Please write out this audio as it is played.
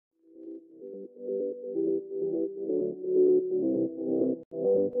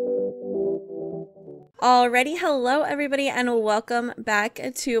Alrighty, hello everybody and welcome back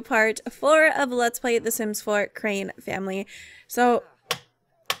to part 4 of Let's Play The Sims 4 Crane Family. So,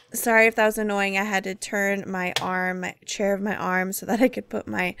 sorry if that was annoying. I had to turn my chair of my arm so that I could put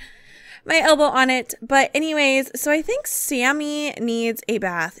my elbow on it. But anyways, so I think Sammy needs a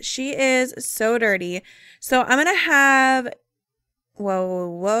bath. She is so dirty. So I'm gonna have,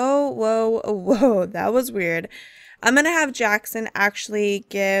 whoa, that was weird. I'm gonna have Jackson actually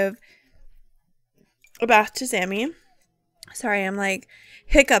give a bath to Sammy. Sorry, I'm like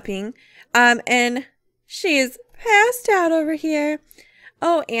hiccuping. And she's passed out over here.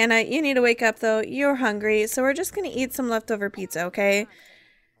 Oh, Anna, you need to wake up though. You're hungry. So we're just gonna eat some leftover pizza, okay?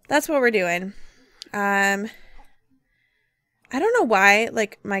 That's what we're doing. I don't know why,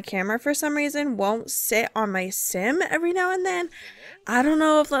 like, my camera for some reason won't sit on my sim every now and then. I don't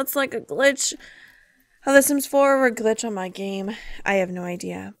know if that's like a glitch of The Sims 4 or a glitch on my game. I have no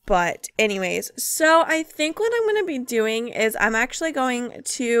idea. But anyways, so I think what I'm going to be doing is I'm actually going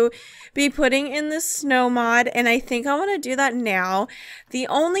to be putting in the snow mod, and I think I want to do that now. The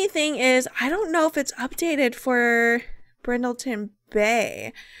only thing is I don't know if it's updated for Brindleton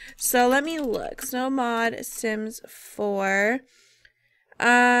Bay. So let me look. Snow mod Sims 4.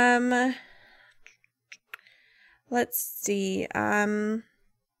 Let's see. I'm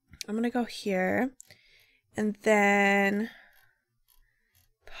going to go here. And then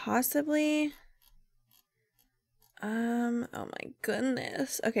possibly, oh my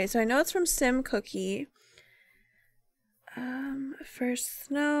goodness. Okay, so I know it's from Sim Cookie. For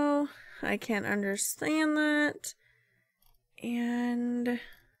snow, I can't understand that. And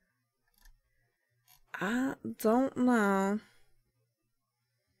I don't know.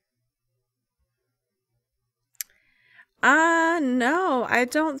 No, I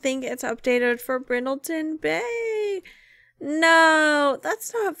don't think it's updated for Brindleton Bay. No,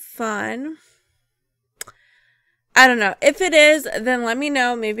 that's not fun. I don't know. If it is, then let me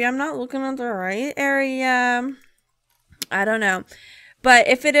know. Maybe I'm not looking at the right area. I don't know. But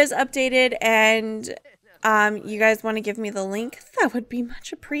if it is updated and you guys want to give me the link, that would be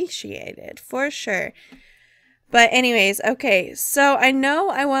much appreciated for sure. But anyways, okay. So I know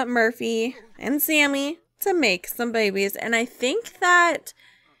I want Murphy and Sammy to make some babies, and I think that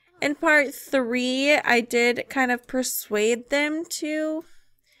in part 3 I did kind of persuade them to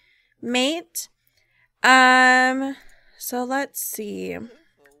mate. So let's see.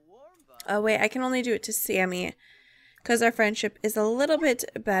 Oh wait, I can only do it to Sammy because our friendship is a little bit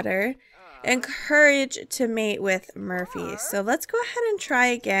better. Encourage to mate with Murphy. So let's go ahead and try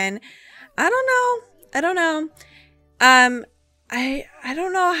again. I don't know. I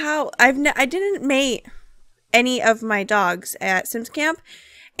don't know how I didn't mate any of my dogs at Sims Camp,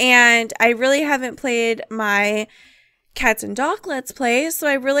 and I really haven't played my cats and dog let's play, so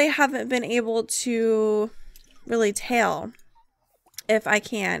I really haven't been able to really tell if I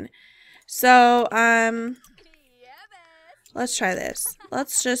can. So let's try this.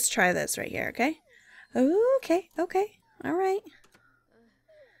 Let's just try this right here, okay? Okay, all right.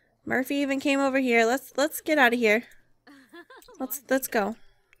 Murphy even came over here. Let's get out of here. Let's go.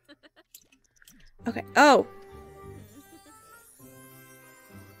 Okay. Oh.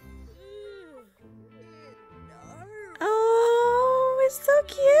 Oh, it's so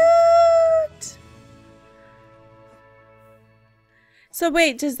cute. So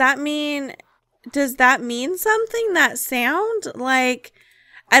wait, does that mean something, that sound? Like,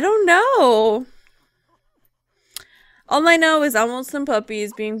 I don't know. All I know is I want some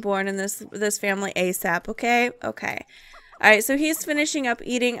puppies being born in this family ASAP, okay? Okay. Alright, so he's finishing up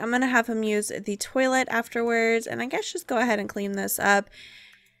eating. I'm going to have him use the toilet afterwards, and I guess just go ahead and clean this up.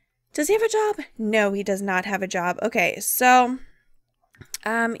 Does he have a job? No, he does not have a job. Okay, so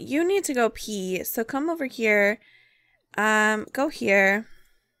you need to go pee. So come over here. Go here.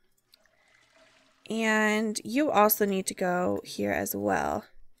 And you also need to go here as well.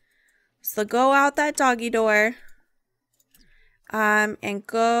 So go out that doggy door. And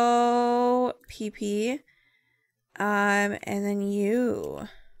go pee. And then you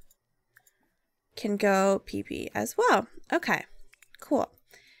can go pee as well. Okay, cool.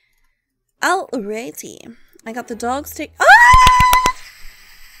 Alrighty. I got the dogs take. Ah!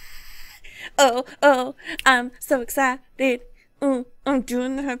 Oh, I'm so excited. Ooh, I'm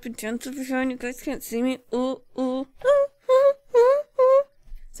doing the happy dance over here and you guys can't see me. Ooh.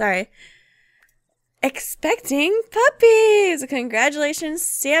 Sorry. Expecting puppies! Congratulations,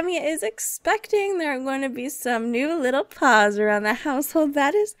 Sammy is expecting. There are going to be some new little paws around the household.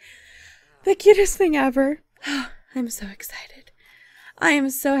 That is the cutest thing ever. I'm so excited. I am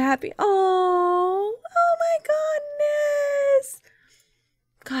so happy. Oh my goodness.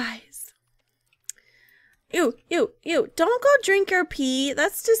 Guys, Ew, ew, ew. Don't go drink your pee.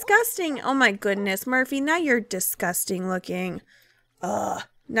 That's disgusting. Oh my goodness, Murphy, now you're disgusting looking. Ugh,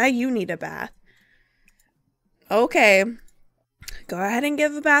 now you need a bath. Okay. Go ahead and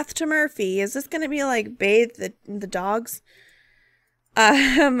give a bath to Murphy. Is this going to be like bathe the dogs?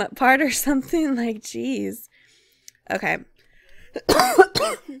 Part or something? Like, geez. Okay.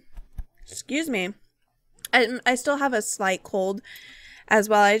 Excuse me. I still have a slight cold as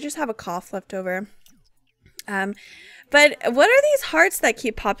well. I just have a cough left over. But what are these hearts that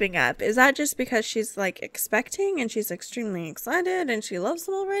keep popping up? Is that just because she's like expecting and she's extremely excited and she loves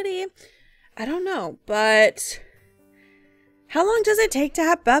them already? I don't know, but how long does it take to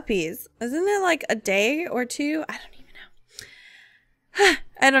have puppies? Isn't it like a day or two? I don't even know.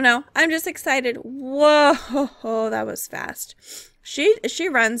 I don't know. I'm just excited. Whoa, that was fast. She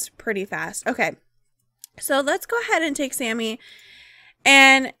runs pretty fast. Okay. So let's go ahead and take Sammy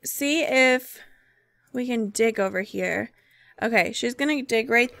and see if we can dig over here. Okay, she's gonna dig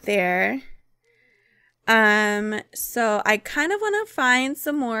right there. So I kind of want to find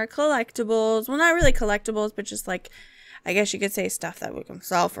some more collectibles. Well, not really collectibles, but just like, I guess you could say stuff that we can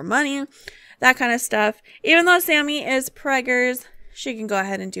sell for money. That kind of stuff. Even though Sammy is preggers, she can go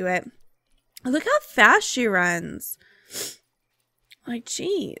ahead and do it. Look how fast she runs. Like,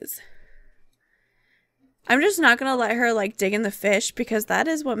 geez. I'm just not going to let her, like, dig in the fish because that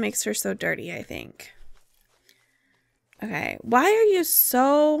is what makes her so dirty, I think. Okay. Why are you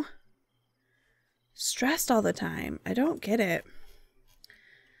so stressed all the time? I don't get it.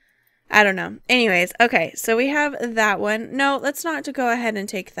 I don't know. Anyways, okay. So we have that one. No, let's not to go ahead and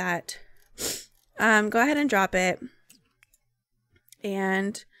take that. Go ahead and drop it.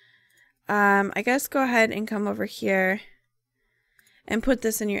 And, I guess go ahead and come over here and put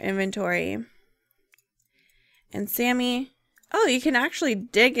this in your inventory. And Sammy, oh, you can actually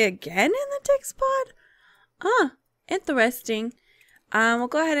dig again in the dig spot? Ah, interesting. We'll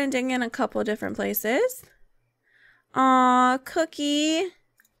go ahead and dig in a couple different places. Aw, Cookie.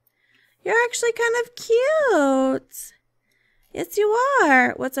 You're actually kind of cute. Yes, you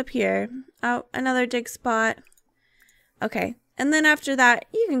are. What's up here? Oh, another dig spot. Okay. And then after that,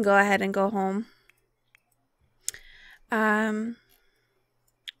 you can go ahead and go home.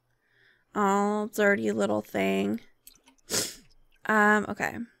 Oh, dirty little thing.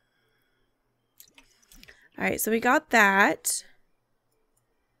 Okay. Alright, so we got that.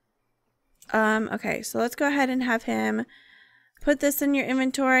 Okay, so let's go ahead and have him put this in your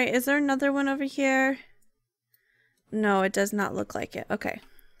inventory. Is there another one over here? No, it does not look like it. Okay.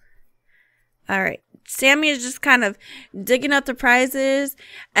 Alright. Sammy is just kind of digging up the prizes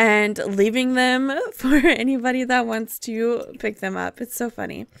and leaving them for anybody that wants to pick them up. It's so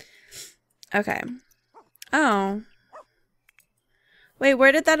funny. Okay. Oh. Wait,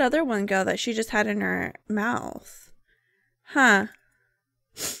 where did that other one go that she just had in her mouth? Huh.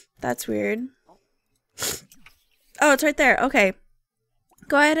 That's weird. Oh, it's right there. Okay.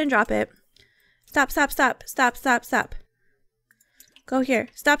 Go ahead and drop it. Stop, stop, stop. Stop, stop, stop. Go here.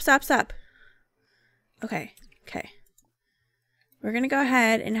 Stop, stop, stop. Okay. Okay. We're going to go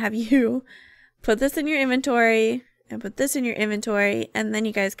ahead and have you put this in your inventory and put this in your inventory, and then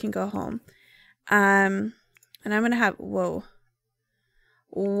you guys can go home. And I'm going to have, whoa.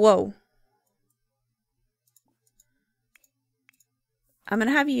 Whoa. I'm going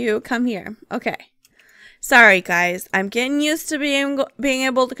to have you come here. Okay. Sorry, guys. I'm getting used to being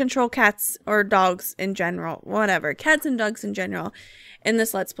able to control cats or dogs in general. Whatever. Cats and dogs in general in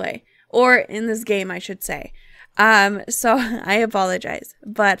this Let's Play. Or in this game, I should say. So I apologize.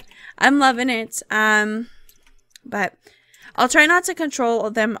 But I'm loving it. But I'll try not to control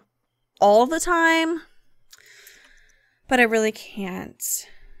them all the time. But I really can't,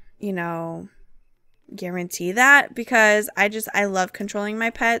 you know, guarantee that, because I love controlling my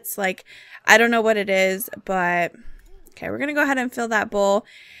pets. Like, I don't know what it is, but okay, we're gonna go ahead and fill that bowl,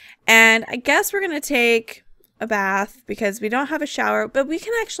 and I guess we're gonna take a bath because we don't have a shower, but we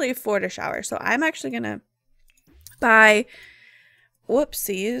can actually afford a shower. So I'm actually gonna buy,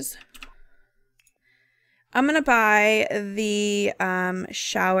 whoopsies, I'm gonna buy the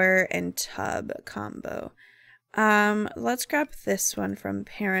shower and tub combo. Let's grab this one from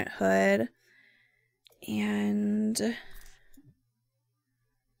Parenthood, and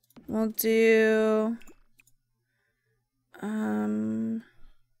we'll do,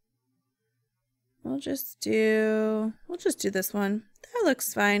 we'll just do this one. That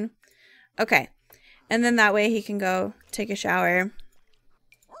looks fine. Okay. And then that way he can go take a shower.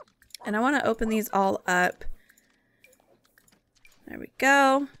 And I want to open these all up. There we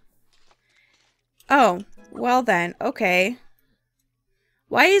go. Oh, well then. Okay.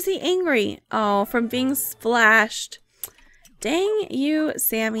 Why is he angry? Oh, from being splashed. Dang you,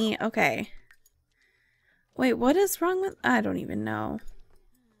 Sammy. Okay. Wait, what is wrong with... I don't even know.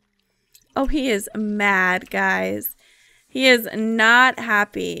 Oh, he is mad, guys. He is not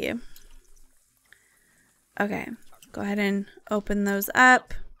happy. Okay. Go ahead and open those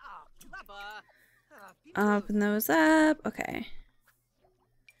up. Open those up. Okay.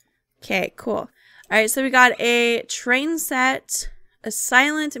 Okay, cool. Alright, so we got a train set, a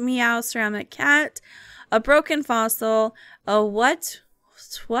silent meow ceramic cat, a broken fossil, a what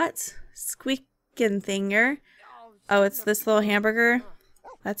squeaking thinger. Oh, it's this little hamburger.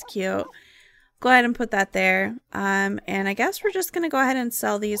 That's cute. Go ahead and put that there. And I guess we're just gonna go ahead and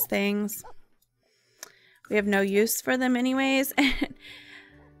sell these things. We have no use for them anyways.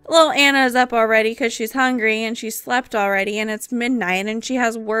 Little Anna's up already because she's hungry and she slept already and it's midnight and she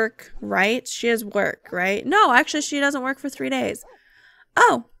has work, right? She has work, right? No, actually she doesn't work for 3 days.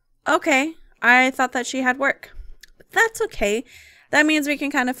 Oh, okay. I thought that she had work. But that's okay. That means we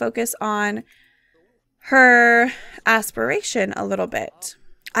can kind of focus on her aspiration a little bit.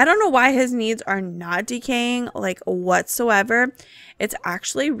 I don't know why his needs are not decaying like whatsoever. It's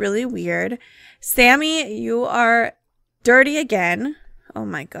actually really weird. Sammy, you are dirty again. Oh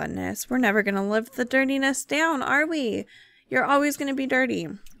my goodness. We're never going to live the dirtiness down, are we? You're always going to be dirty.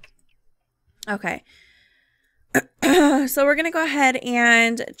 Okay. So we're going to go ahead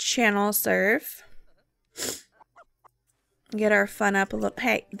and channel surf. Get our fun up a little.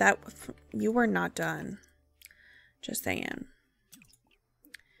 Hey, you were not done. Just saying.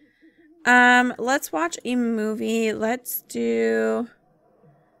 Let's watch a movie. Let's do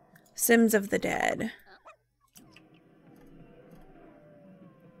Sims of the Dead.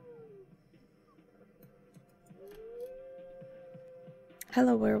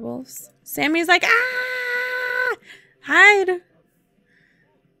 Hello, werewolves. Sammy's like, ah! Hide!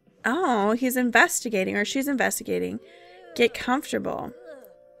 Oh, he's investigating, or she's investigating. Get comfortable.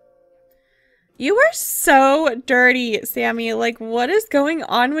 You are so dirty, Sammy. Like, what is going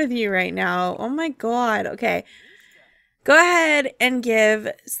on with you right now? Oh my god. Okay. Go ahead and give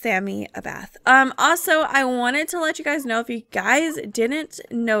Sammy a bath. Also, I wanted to let you guys know, if you guys didn't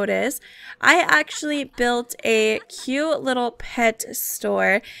notice, I actually built a cute little pet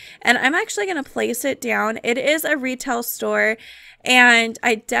store, and I'm actually going to place it down. It is a retail store, and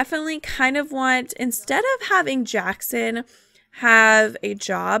I definitely kind of want, instead of having Jackson have a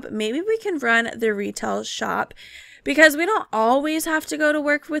job, maybe we can run the retail shop, because we don't always have to go to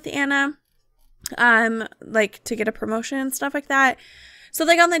work with Anna. Like to get a promotion and stuff like that. So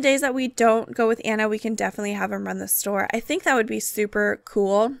like on the days that we don't go with Anna, we can definitely have him run the store. I think that would be super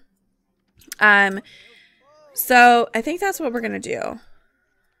cool. So I think that's what we're gonna do.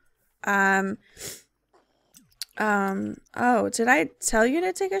 Oh, did I tell you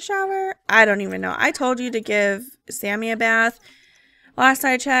to take a shower? I don't even know. I told you to give Sammy a bath last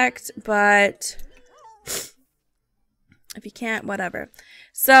I checked, but if you can't, whatever.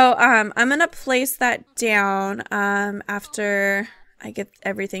 So, I'm going to place that down, after I get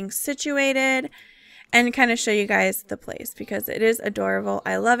everything situated and kind of show you guys the place because it is adorable.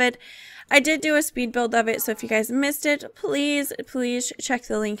 I love it. I did do a speed build of it. So if you guys missed it, please check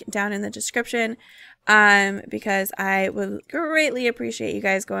the link down in the description, because I would greatly appreciate you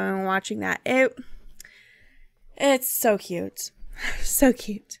guys going and watching that. It's so cute. So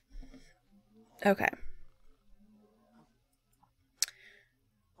cute. Okay.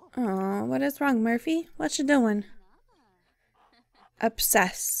 Oh, what is wrong, Murphy? What you doing?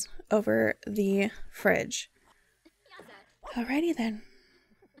 Obsess over the fridge. Alrighty then.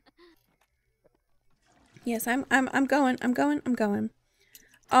 Yes, I'm going.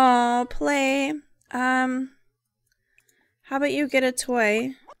 Oh, play. How about you get a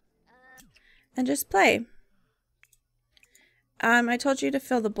toy and just play? I told you to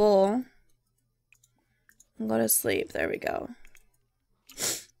fill the bowl and go to sleep. There we go.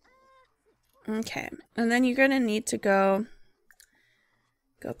 Okay, and then you're gonna need to go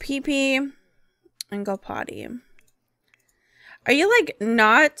pee-pee and go potty. Are you like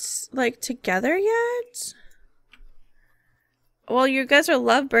not like together yet? Well, you guys are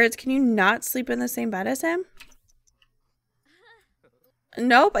lovebirds. Can you not sleep in the same bed as him?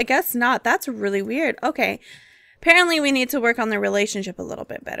 Nope, I guess not. That's really weird. Okay, apparently we need to work on the relationship a little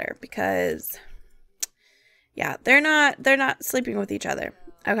bit better because yeah, they're not sleeping with each other.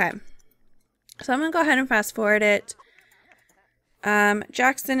 Okay. So I'm going to go ahead and fast forward it.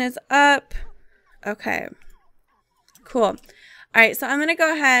 Jackson is up. Okay. Cool. All right. So I'm going to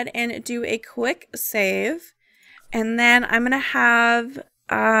go ahead and do a quick save. And then I'm going to have,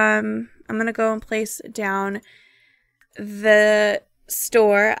 I'm going to go and place down the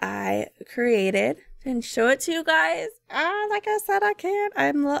store I created and show it to you guys. Like I said, I can't.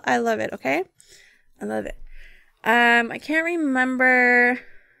 I love it. Okay, I love it. I can't remember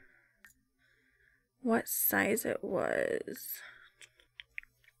what size it was.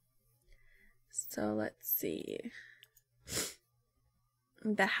 So let's see.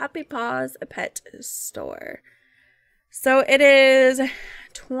 The Happy Paws Pet Store. So it is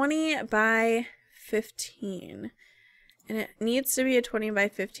 20 by 15. And it needs to be a 20 by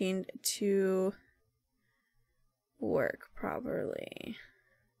 15 to work properly.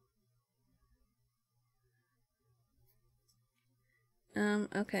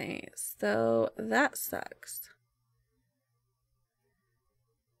 Okay, so that sucks.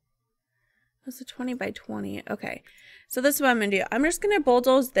 That's a 20 by 20. Okay, so this is what I'm gonna do. I'm just gonna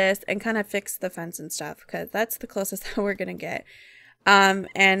bulldoze this and kind of fix the fence and stuff because that's the closest that we're gonna get.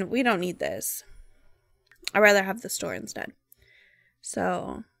 And we don't need this. I'd rather have the store instead.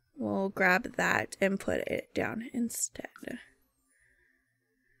 So we'll grab that and put it down instead.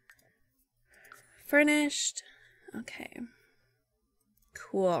 Furnished. Okay.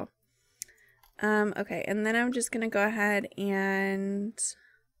 Cool. Okay, and then I'm just gonna go ahead and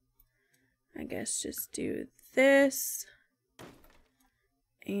I guess just do this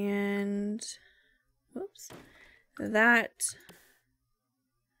and whoops, that,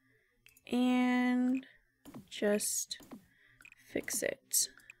 and just fix it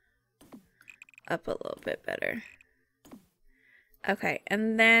up a little bit better. Okay,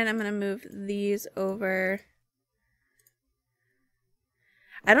 and then I'm gonna move these over.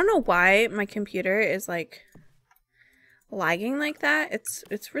 I don't know why my computer is like lagging like that.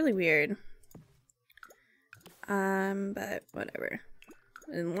 It's really weird. But whatever.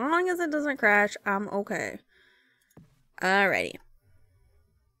 As long as it doesn't crash, I'm okay. Alrighty.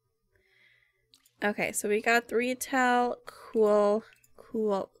 Okay, so we got retail. Cool.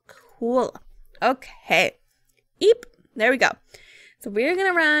 Okay. Eep. There we go. So we're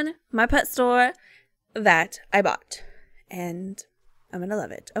gonna run my pet store that I bought. And I'm gonna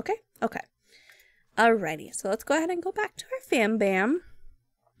love it. Okay? Okay. Alrighty. So let's go ahead and go back to our Fam Bam.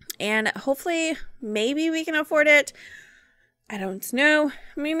 And hopefully, maybe we can afford it. I don't know.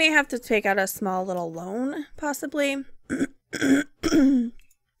 We may have to take out a small little loan, possibly.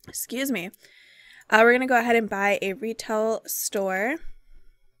 Excuse me. We're going to go ahead and buy a retail store.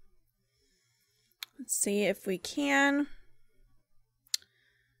 Let's see if we can.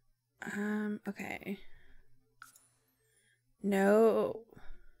 Okay. No.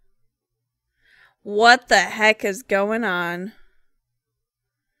 What the heck is going on?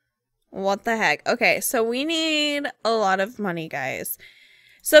 What the heck? Okay, so we need a lot of money, guys.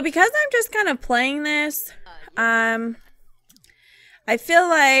 So because I'm just kind of playing this, I feel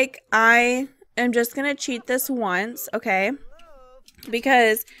like I am just going to cheat this once, okay?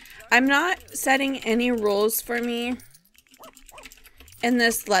 Because I'm not setting any rules for me in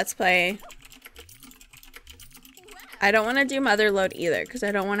this Let's Play. I don't want to do mother load either because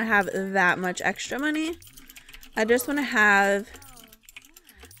I don't want to have that much extra money. I just want to have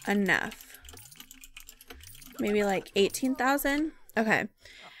enough. Maybe like 18,000. Okay.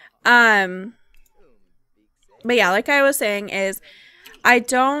 But yeah, like I was saying is I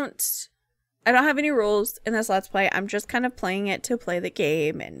don't have any rules in this Let's Play. I'm just kind of playing it to play the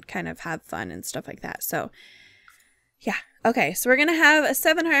game and kind of have fun and stuff like that. So yeah. Okay, so we're going to have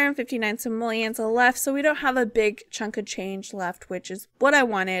 759 simoleons left. So we don't have a big chunk of change left, which is what I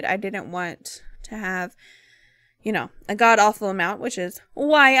wanted. I didn't want to have, you know, a god-awful amount, which is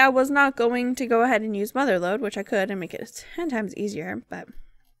why I was not going to go ahead and use Motherload, which I could and make it 10 times easier, but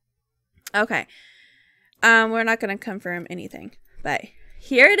okay. We're not going to confirm anything, but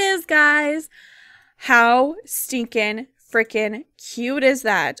here it is, guys. How stinking freaking cute is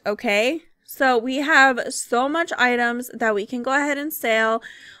that, okay? So we have so much items that we can go ahead and sell.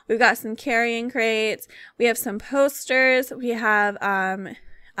 We've got some carrying crates. We have some posters. We have,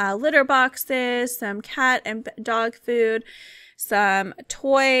 litter boxes, some cat and dog food, some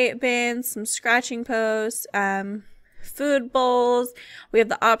toy bins, some scratching posts, food bowls. We have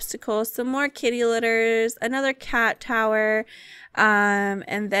the obstacles, some more kitty litters, another cat tower,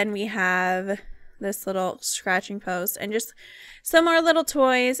 and then we have this little scratching post and just some more little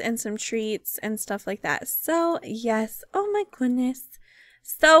toys and some treats and stuff like that. So yes, oh my goodness,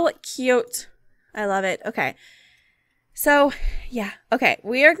 so cute. I love it. Okay. So, yeah. Okay,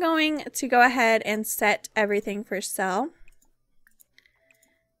 we are going to go ahead and set everything for sale.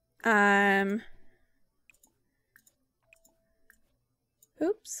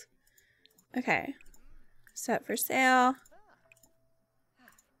 Oops. Okay. Set for sale.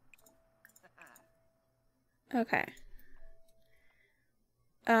 Okay.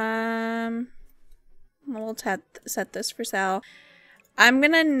 We'll set this for sale. I'm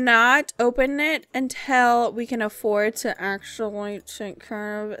gonna not open it until we can afford to actually take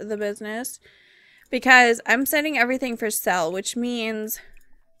care of the business, because I'm setting everything for sale, which means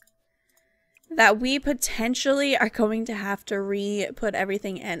that we potentially are going to have to re-put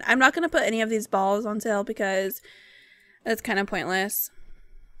everything in. I'm not gonna put any of these balls on sale because that's kind of pointless.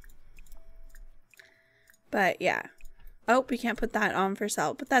 But yeah. Oh, we can't put that on for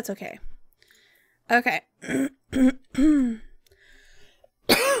sale, but that's okay. Okay.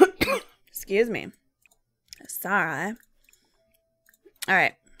 Excuse me. Sorry. All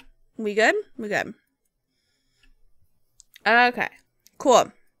right. We good? We good. Okay. Cool.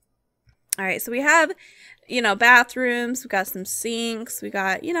 All right. So we have, you know, bathrooms. We got some sinks. We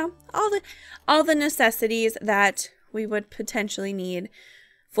got, you know, all the necessities that we would potentially need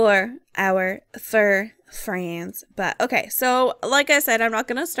for our fur friends. But okay. So like I said, I'm not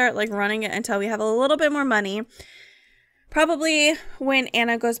going to start like running it until we have a little bit more money. Probably when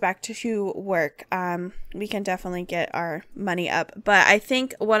Anna goes back to work, we can definitely get our money up. But I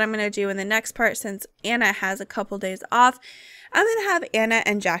think what I'm going to do in the next part, since Anna has a couple days off, I'm going to have Anna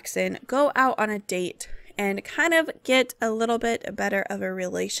and Jackson go out on a date and kind of get a little bit better of a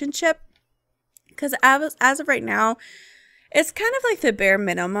relationship. Because as of right now, it's kind of like the bare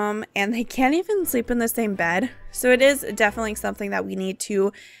minimum, and they can't even sleep in the same bed. So it is definitely something that we need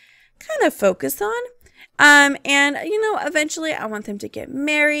to kind of focus on. And, you know, eventually I want them to get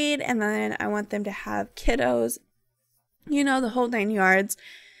married, and then I want them to have kiddos, you know, the whole 9 yards.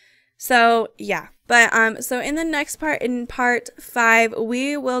 So, yeah. But, so in the next part, in part 5,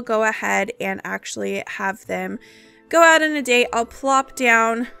 we will go ahead and actually have them go out on a date. I'll plop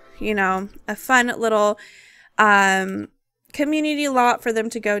down, you know, a fun little, community lot for them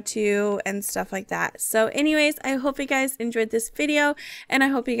to go to and stuff like that. So anyways, I hope you guys enjoyed this video, and I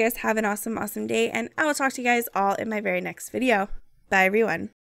hope you guys have an awesome day, and I will talk to you guys all in my very next video. Bye everyone.